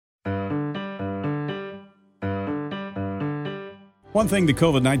One thing the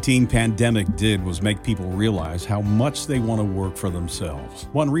COVID-19 pandemic did was make people realize how much they want to work for themselves.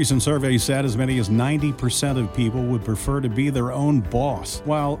 One recent survey said as many as 90% of people would prefer to be their own boss.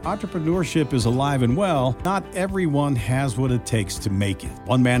 While entrepreneurship is alive and well, not everyone has what it takes to make it.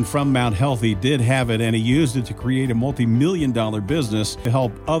 One man from Mount Healthy did have it, and he used it to create a multi-million-dollar business to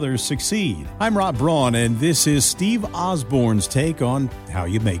help others succeed. I'm Rob Braun, and this is Steve Osborne's take on how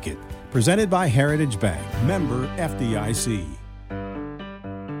you make it. Presented by Heritage Bank, member FDIC.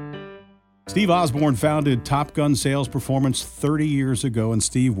 Steve Osborne founded Top Gun Sales Performance 30 years ago, and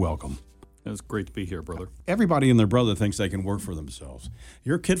Steve, welcome. It's great to be here, brother. Everybody and their brother thinks they can work for themselves.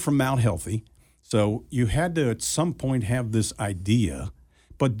 You're a kid from Mount Healthy, so you had to at some point have this idea,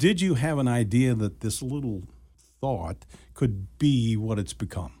 but did you have an idea that this little thought could be what it's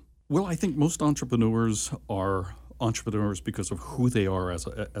become? Well, I think most entrepreneurs are entrepreneurs because of who they are as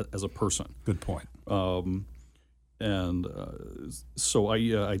a person. Good point. So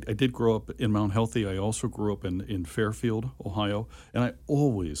I did grow up in Mount Healthy. I also grew up in Fairfield, Ohio, and I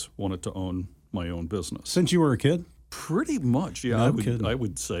always wanted to own my own business. Since you were a kid? Pretty much, yeah. No I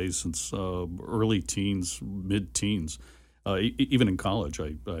would say since early teens, mid-teens. Even in college,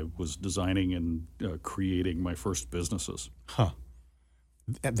 I was designing and creating my first businesses. Huh.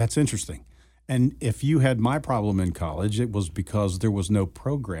 That's interesting. And if you had my problem in college, it was because there was no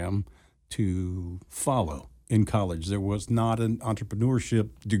program to follow. In college, there was not an entrepreneurship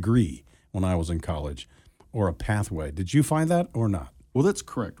degree when I was in college or a pathway. Did you find that or not? Well, that's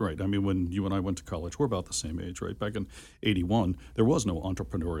correct, right. I mean, when you and I went to college, we're about the same age, right? Back in 81, there was no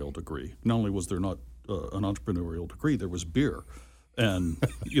entrepreneurial degree. Not only was there not an entrepreneurial degree, there was beer. And,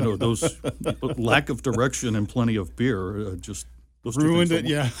 those lack of direction and plenty of beer just those ruined it,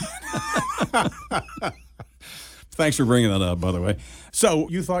 yeah. Thanks for bringing that up, by the way. So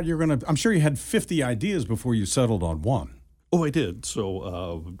you thought you were going to, I'm sure you had 50 ideas before you settled on one. Oh, I did.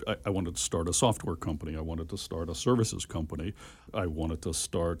 So I wanted to start a software company. I wanted to start a services company. I wanted to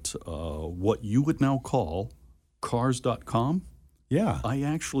start what you would now call cars.com. Yeah. I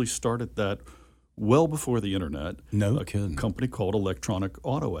actually started that well before the internet. No kidding. A company called Electronic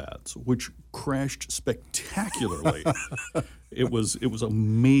Auto Ads, which crashed spectacularly. It was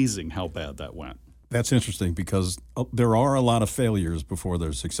amazing how bad that went. That's interesting because there are a lot of failures before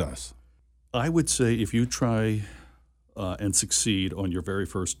there's success. I would say if you try and succeed on your very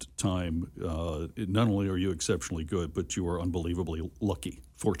first time, not only are you exceptionally good, but you are unbelievably lucky,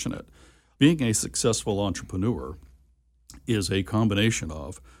 fortunate. Being a successful entrepreneur is a combination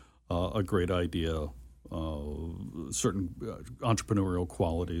of a great idea, certain entrepreneurial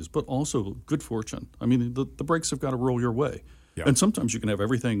qualities, but also good fortune. I mean, the breaks have got to roll your way. Yeah. And sometimes you can have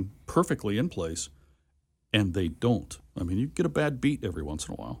everything perfectly in place, and they don't. I mean, you get a bad beat every once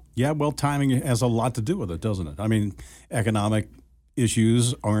in a while. Yeah, well, timing has a lot to do with it, doesn't it? I mean, economic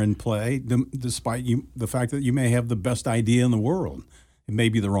issues are in play, despite the fact that you may have the best idea in the world. It may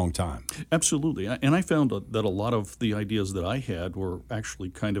be the wrong time. Absolutely. And I found that a lot of the ideas that I had were actually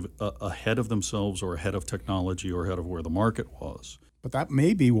kind of ahead of themselves or ahead of technology or ahead of where the market was. But that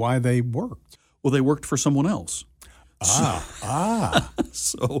may be why they worked. Well, they worked for someone else. So I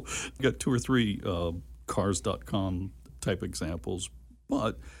got 2 or 3 cars.com type examples,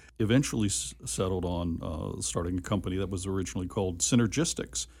 but eventually settled on starting a company that was originally called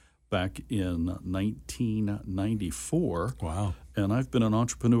Synergistics back in 1994. Wow. And I've been an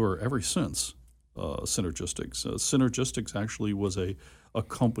entrepreneur ever since Synergistics. Synergistics actually was a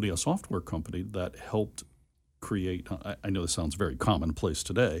company, a software company that helped create, I know this sounds very commonplace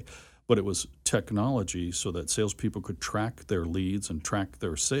today, but it was technology so that salespeople could track their leads and track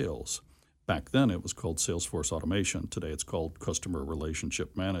their sales. Back then, it was called Salesforce Automation. Today, it's called Customer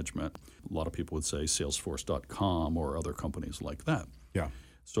Relationship Management. A lot of people would say Salesforce.com or other companies like that. Yeah.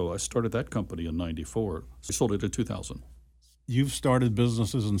 So I started that company in 94. I sold it in 2000. You've started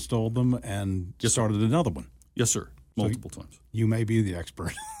businesses and sold them and started another one. Yes, sir. Multiple times. You may be the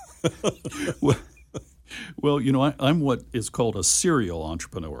expert. Well, I'm what is called a serial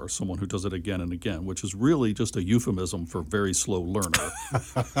entrepreneur, someone who does it again and again, which is really just a euphemism for very slow learner.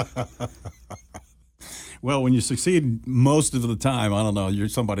 Well, when you succeed most of the time, I don't know, you're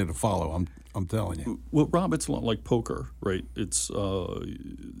somebody to follow. I'm telling you. Well, Rob, it's a lot like poker, right? It's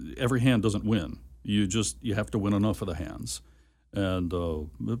every hand doesn't win. You have to win enough of the hands, and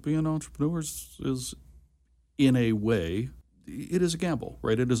being an entrepreneur is in a way. It is a gamble,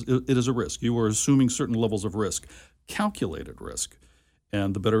 right? It is a risk. You are assuming certain levels of risk, calculated risk.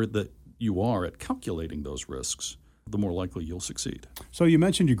 And the better that you are at calculating those risks, the more likely you'll succeed. So you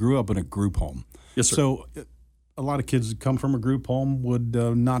mentioned you grew up in a group home. Yes, sir. So a lot of kids that come from a group home would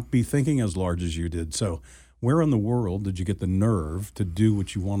not be thinking as large as you did. So Where in the world did you get the nerve to do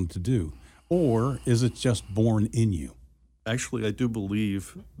what you wanted to do? Or is it just born in you? Actually, I do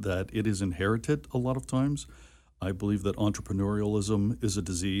believe that it is inherited a lot of times. I believe that entrepreneurialism is a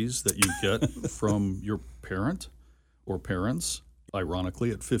disease that you get from your parent or parents.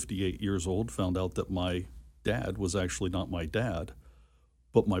 Ironically, at 58 years old, found out that my dad was actually not my dad,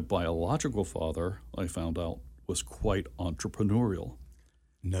 but my biological father, I found out, was quite entrepreneurial.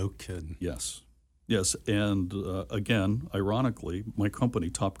 No kidding. Yes. Yes, and again, ironically, my company,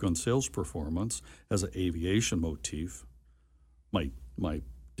 Top Gun Sales Performance, has an aviation motif. My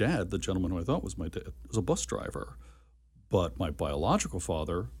dad, the gentleman who I thought was my dad, was a bus driver. But my biological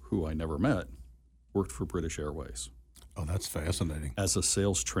father, who I never met, worked for British Airways. Oh, that's fascinating. As a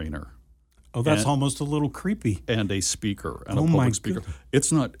sales trainer. Oh, that's almost a little creepy. And a speaker, and a public speaker. God.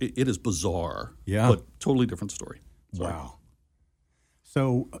 It's not, it is bizarre, but totally different story. Sorry. Wow.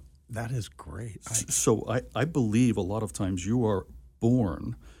 So that is great. So I believe a lot of times you are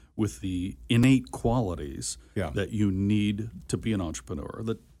born with the innate qualities that you need to be an entrepreneur.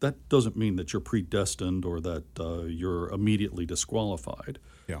 That doesn't mean that you're predestined or that you're immediately disqualified.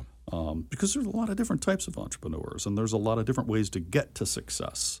 Yeah. Because there's a lot of different types of entrepreneurs, and there's a lot of different ways to get to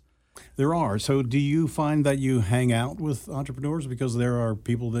success. There are. So do you find that you hang out with entrepreneurs because there are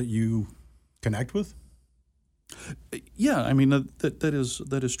people that you connect with? Yeah, I mean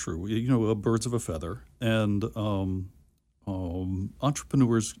that is true. You know, birds of a feather, and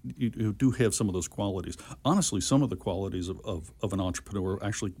entrepreneurs you do have some of those qualities. Honestly, some of the qualities of an entrepreneur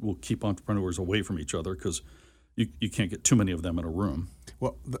actually will keep entrepreneurs away from each other because you can't get too many of them in a room.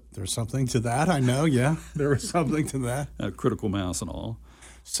 Well, there's something to that. I know. Yeah, there is something to that. Critical mass and all.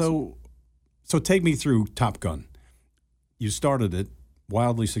 So take me through Top Gun. You started it,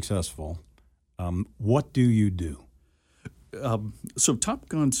 wildly successful. What do you do? So Top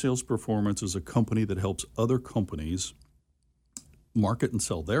Gun Sales Performance is a company that helps other companies market and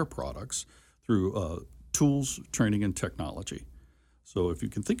sell their products through tools, training, and technology. So if you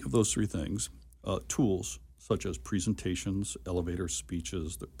can think of those three things, tools such as presentations, elevator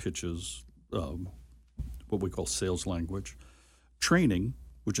speeches, the pitches, what we call sales language, training,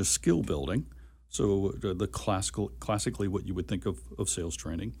 which is skill building, so the classically what you would think of sales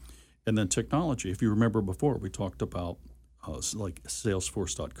training, and then technology. If you remember before, we talked about like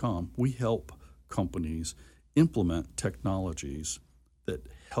Salesforce.com. We help companies implement technologies that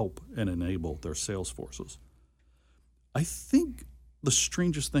help and enable their sales forces. I think the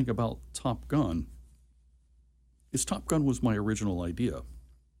strangest thing about Top Gun is Top Gun was my original idea.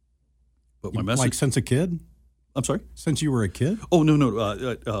 But my message, like since a kid? I'm sorry? Since you were a kid? Oh,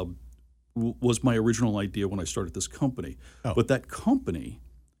 no. Was my original idea when I started this company. Oh. But that company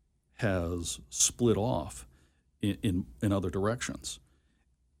has split off in other directions.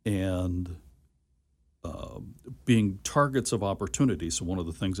 And being targets of opportunity, so one of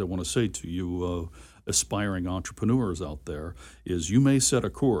the things I want to say to you aspiring entrepreneurs out there is you may set a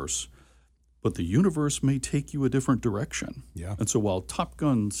course, but the universe may take you a different direction. Yeah. And so while Top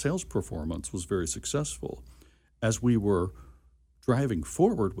Gun Sales Performance was very successful, as we were driving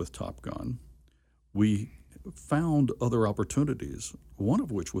forward with Top Gun, we found other opportunities, one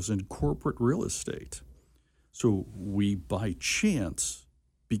of which was in corporate real estate. So we, by chance,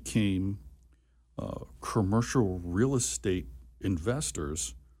 became commercial real estate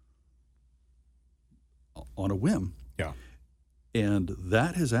investors on a whim. Yeah. And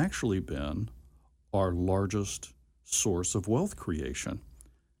that has actually been our largest source of wealth creation,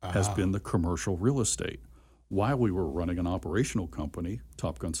 has been the commercial real estate. While we were running an operational company,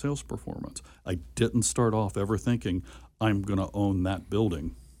 Top Gun Sales Performance, I didn't start off ever thinking I'm going to own that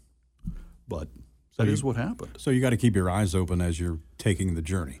building, but that is what happened. So you got to keep your eyes open as you're taking the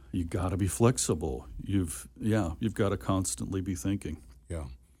journey. You got to be flexible. You've got to constantly be thinking. Yeah.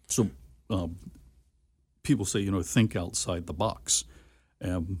 So people say, think outside the box.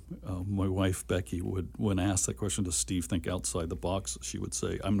 And my wife, Becky, would, when asked that question, does Steve think outside the box? She would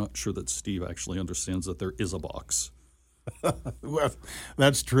say, I'm not sure that Steve actually understands that there is a box. Well,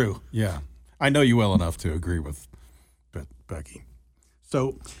 that's true. Yeah. I know you well enough to agree with Becky.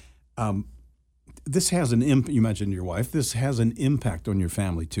 So this has an impact. You mentioned your wife. This has an impact on your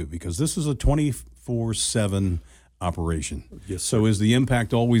family, too, because this is a 24/7 operation. Yes, so sir. Is the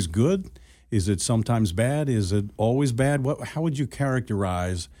impact always good? Is it sometimes bad? Is it always bad? How would you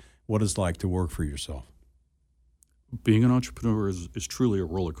characterize what it's like to work for yourself? Being an entrepreneur is truly a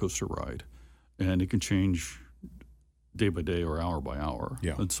roller coaster ride, and it can change day by day or hour by hour.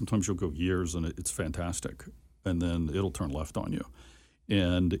 Yeah. And sometimes you'll go years and it's fantastic, and then it'll turn left on you.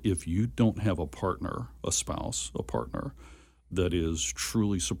 And if you don't have a partner, a spouse, a partner that is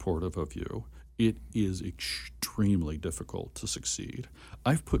truly supportive of you It is extremely difficult to succeed.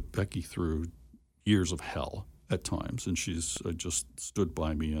 I've put Becky through years of hell at times, and she's just stood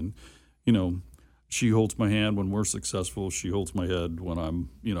by me. And, you know, she holds my hand when we're successful. She holds my head when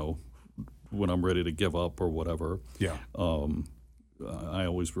when I'm ready to give up or whatever. Yeah. I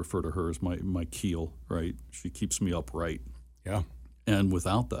always refer to her as my keel, right? She keeps me upright. Yeah. And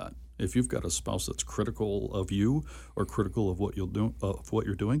without that, if you've got a spouse that's critical of you or critical of what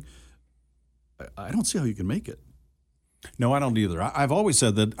you're doing, I don't see how you can make it. No, I don't either. I've always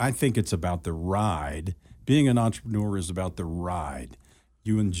said that I think it's about the ride. Being an entrepreneur is about the ride.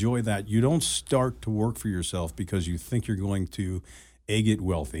 You enjoy that. You don't start to work for yourself because you think you're going to A, get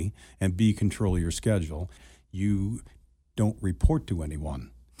wealthy, and B, control your schedule. You don't report to anyone,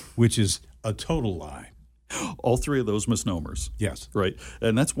 which is a total lie. All three of those misnomers. Yes. Right.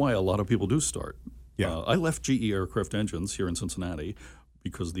 And that's why a lot of people do start. Yeah. I left GE Aircraft Engines here in Cincinnati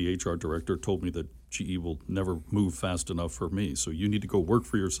because the HR director told me that GE will never move fast enough for me. So you need to go work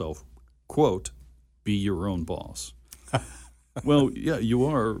for yourself. Quote, be your own boss. Well, yeah, you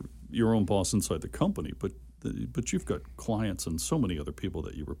are your own boss inside the company, but you've got clients and so many other people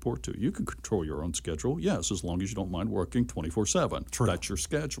that you report to. You can control your own schedule, yes, as long as you don't mind working 24/7. True. That's your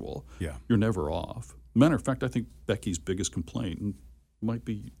schedule. Yeah. You're never off. Matter of fact, I think Becky's biggest complaint, and might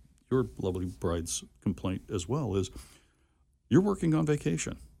be your lovely bride's complaint as well, is you're working on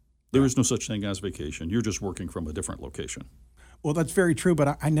vacation. There is no such thing as vacation. You're just working from a different location. Well, that's very true,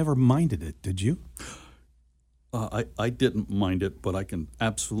 but I never minded it. Did you? I didn't mind it, but I can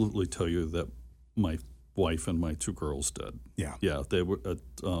absolutely tell you that my wife and my two girls did. Yeah. Yeah, they were. I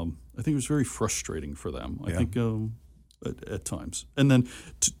think it was very frustrating for them. I think at times, and then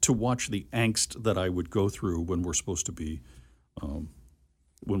to watch the angst that I would go through when we're supposed to be, on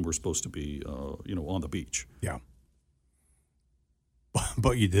the beach. Yeah.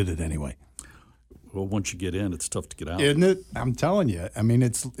 But you did it anyway. Well, once you get in, it's tough to get out. Isn't it? I'm telling you. I mean,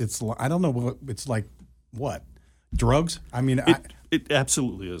 it's. I don't know what it's like. What? Drugs? I mean, it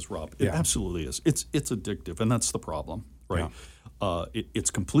absolutely is, Rob. It absolutely is. It's addictive, and that's the problem, right? Yeah. It's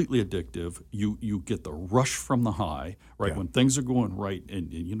completely addictive. You get the rush from the high, right? Yeah. When things are going right,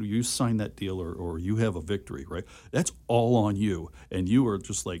 and you sign that deal or you have a victory, right? That's all on you, and you are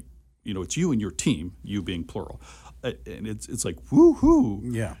just like, it's you and your team, you being plural, and it's like woo-hoo.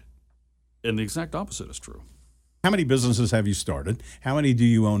 Yeah. And the exact opposite is true. How many businesses have you started? How many do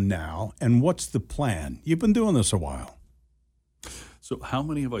you own now? And what's the plan? You've been doing this a while. So how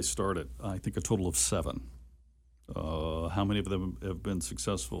many have I started? I think a total of 7. How many of them have been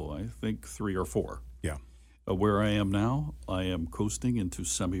successful? I think 3 or 4. Yeah. Where I am now, I am coasting into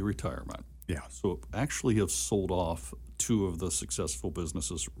semi-retirement. Yeah. So actually have sold off 2 of the successful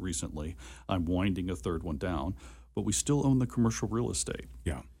businesses recently. I'm winding a 3rd one down, but we still own the commercial real estate.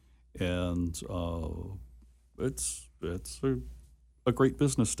 Yeah. And it's a great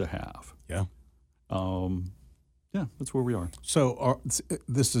business to have. Yeah. Yeah, that's where we are. So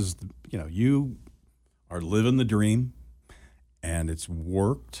this is, you are living the dream, and it's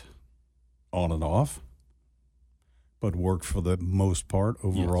worked on and off, but worked for the most part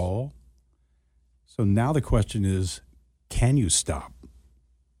overall. Yes. So now the question is, can you stop?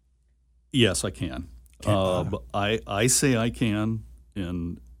 Yes, I can. I say I can,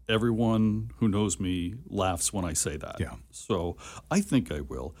 and everyone who knows me laughs when I say that. Yeah. So I think I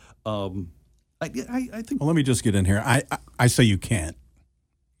will. I think. Well, let me just get in here. I say you can't.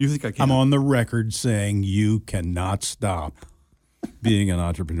 You think I can? I'm on the record saying you cannot stop being an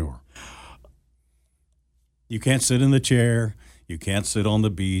entrepreneur. You can't sit in the chair. You can't sit on the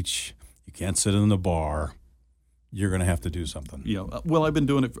beach. You can't sit in the bar. You're going to have to do something. Yeah. Well, I've been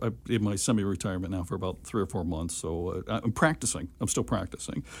doing it in my semi-retirement now for about 3 or 4 months. So I'm practicing. I'm still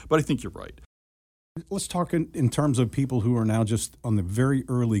practicing. But I think you're right. Let's talk in terms of people who are now just on the very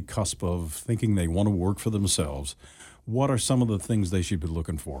early cusp of thinking they want to work for themselves. What are some of the things they should be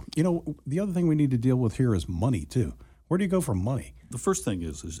looking for? The other thing we need to deal with here is money, too. Where do you go for money? The first thing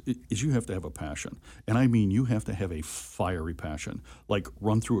is you have to have a passion. And I mean you have to have a fiery passion, like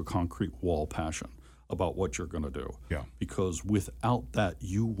run through a concrete wall passion about what you're going to do. Yeah. Because without that,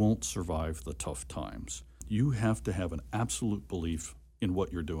 you won't survive the tough times. You have to have an absolute belief in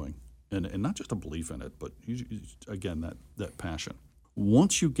what you're doing. And not just a belief in it, but again, that passion.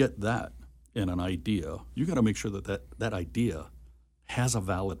 Once you get that in an idea, you got to make sure that idea has a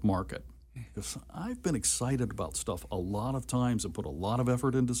valid market. Because I've been excited about stuff a lot of times and put a lot of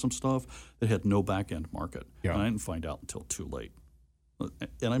effort into some stuff that had no back-end market. Yeah. And I didn't find out until too late.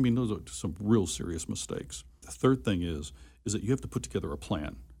 And I mean, those are some real serious mistakes. The third thing is that you have to put together a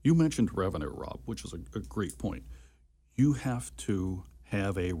plan. You mentioned revenue, Rob, which is a great point. You have to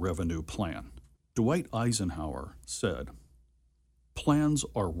have a revenue plan. Dwight Eisenhower said, plans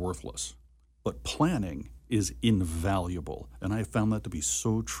are worthless, but planning is invaluable. And I have found that to be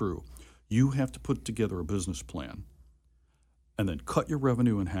so true. You have to put together a business plan and then cut your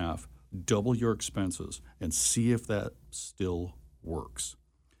revenue in half, double your expenses, and see if that still works.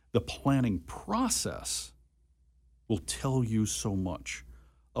 The planning process will tell you so much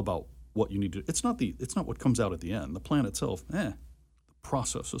about what you need to do. It's not what comes out at the end. The plan itself, the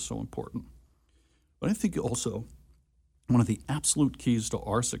process is so important. But I think also one of the absolute keys to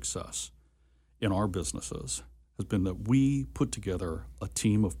our success in our businesses has been that we put together a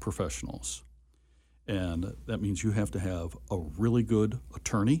team of professionals. And that means you have to have a really good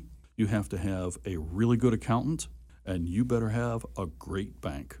attorney, you have to have a really good accountant, and you better have a great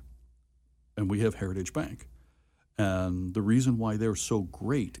bank. And we have Heritage Bank. And the reason why they're so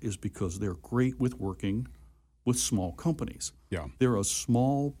great is because they're great with working with small companies. Yeah. They're a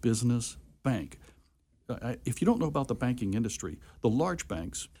small business bank. If you don't know about the banking industry, the large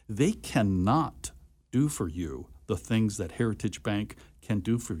banks, they cannot do for you the things that Heritage Bank can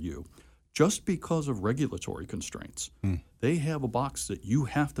do for you just because of regulatory constraints. They have a box that you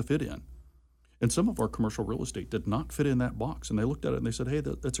have to fit in. And some of our commercial real estate did not fit in that box. And they looked at it and they said, hey,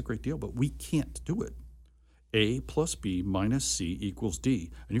 that's a great deal, but we can't do it. A plus B minus C equals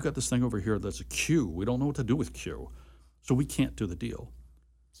D. And you got this thing over here that's a Q. We don't know what to do with Q. So we can't do the deal.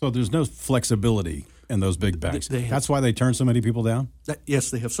 So there's no flexibility in those big banks. That's why they turn so many people down?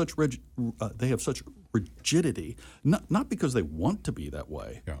 Yes, they have such rigidity, not because they want to be that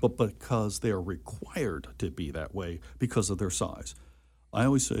way, but because they are required to be that way because of their size. I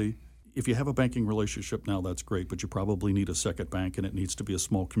always say, if you have a banking relationship now, that's great, but you probably need a second bank, and it needs to be a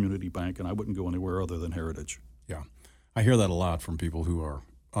small community bank, and I wouldn't go anywhere other than Heritage. Yeah. I hear that a lot from people who are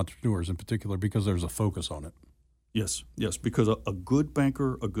entrepreneurs in particular because there's a focus on it. Yes, because a good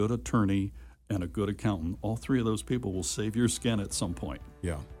banker, a good attorney, and a good accountant, all three of those people will save your skin at some point.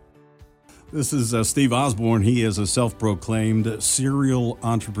 Yeah. This is Steve Osborne. He is a self-proclaimed serial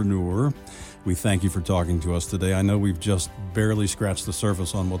entrepreneur. We thank you for talking to us today. I know we've just barely scratched the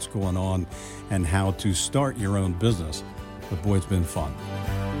surface on what's going on and how to start your own business, but boy, it's been fun.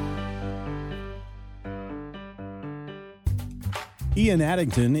 Ian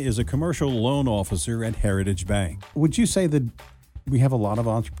Addington is a commercial loan officer at Heritage Bank. Would you say that we have a lot of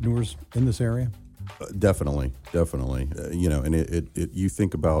entrepreneurs in this area? Definitely. And it you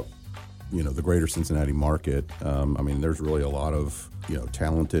think about, the greater Cincinnati market. There's really a lot of,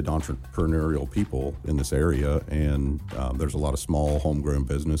 talented entrepreneurial people in this area, and there's a lot of small homegrown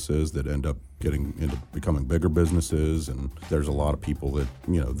businesses that end up getting into becoming bigger businesses, and there's a lot of people that,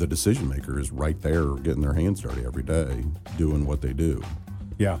 the decision maker is right there getting their hands dirty every day doing what they do.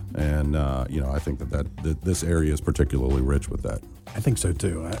 Yeah. And, I think that this area is particularly rich with that. I think so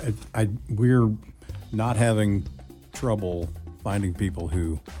too. We're not having trouble finding people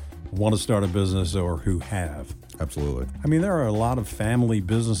who want to start a business or who have. Absolutely. There are a lot of family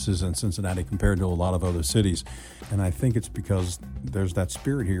businesses in Cincinnati compared to a lot of other cities. And I think it's because there's that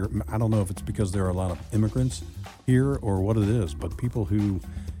spirit here. I don't know if it's because there are a lot of immigrants here or what it is, but people who,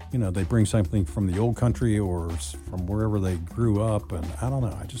 they bring something from the old country or from wherever they grew up. And I don't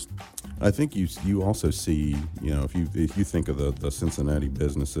know. I think you also see, if you think of the Cincinnati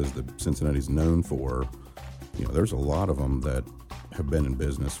businesses that Cincinnati's known for, there's a lot of them that have been in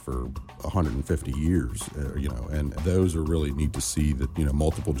business for 150 years, and those are really neat to see that,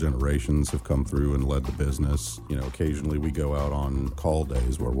 multiple generations have come through and led the business. Occasionally we go out on call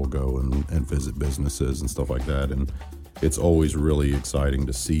days where we'll go and visit businesses and stuff like that. And it's always really exciting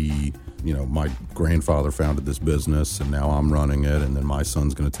to see, my grandfather founded this business and now I'm running it, and then my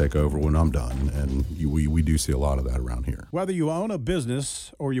son's going to take over when I'm done. And we do see a lot of that around here. Whether you own a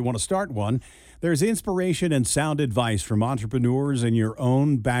business or you want to start one, there's inspiration and sound advice from entrepreneurs in your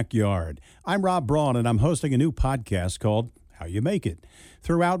own backyard. I'm Rob Braun, and I'm hosting a new podcast called How You Make It.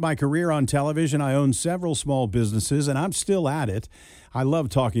 Throughout my career on television, I owned several small businesses, and I'm still at it. I love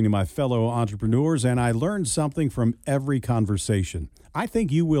talking to my fellow entrepreneurs, and I learned something from every conversation. I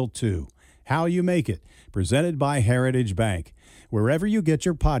think you will too. How You Make It, presented by Heritage Bank, wherever you get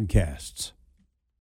your podcasts.